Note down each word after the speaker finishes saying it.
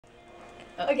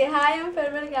Okay, hi, I'm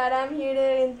Vergara. I'm here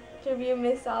to interview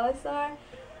Miss Salazar.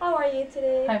 How are you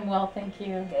today? I'm well, thank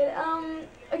you. Good.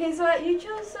 Okay, so you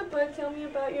chose a book. Tell me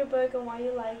about your book and why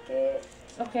you like it.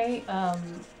 Okay,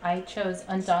 I chose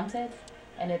Undaunted,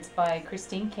 and it's by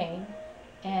Christine Kane.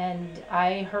 And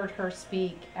I heard her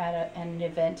speak at an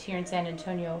event here in San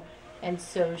Antonio, and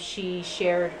so she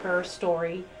shared her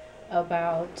story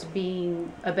about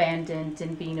being abandoned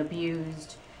and being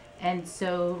abused. And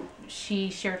so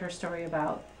she shared her story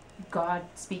about God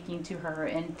speaking to her,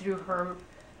 and through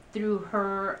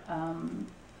her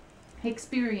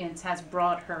experience has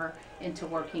brought her into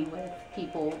working with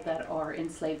people that are in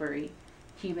slavery,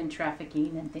 human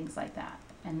trafficking, and things like that,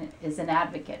 and is an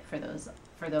advocate for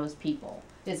those people.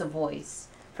 Is a voice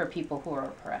for people who are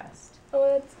oppressed. Oh,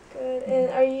 that's good. And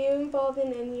are you involved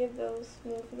in any of those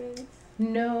movements?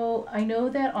 No, I know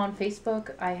that on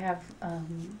Facebook I have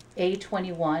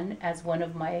A21 as one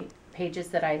of my pages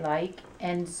that I like,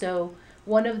 and so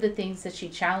one of the things that she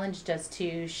challenged us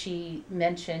to, she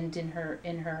mentioned in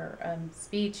her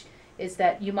speech, is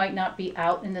that you might not be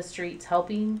out in the streets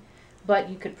helping, but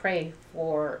you could pray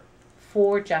for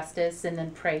justice and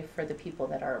then pray for the people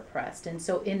that are oppressed, and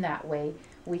so in that way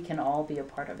we can all be a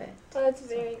part of it. Oh, that's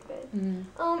very good. Mm.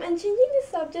 And changing the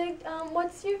subject,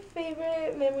 what's your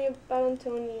favorite memory about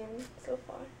Antonian so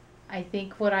far? I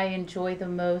think what I enjoy the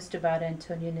most about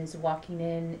Antonian is walking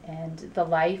in and the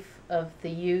life of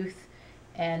the youth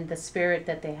and the spirit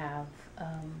that they have.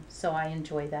 So I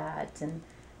enjoy that,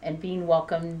 and being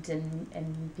welcomed,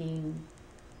 and being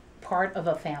part of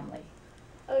a family.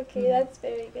 Okay, that's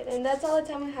very good. And that's all the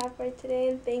time I have for today.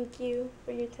 And thank you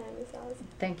for your time, Miss Alice.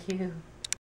 Thank you.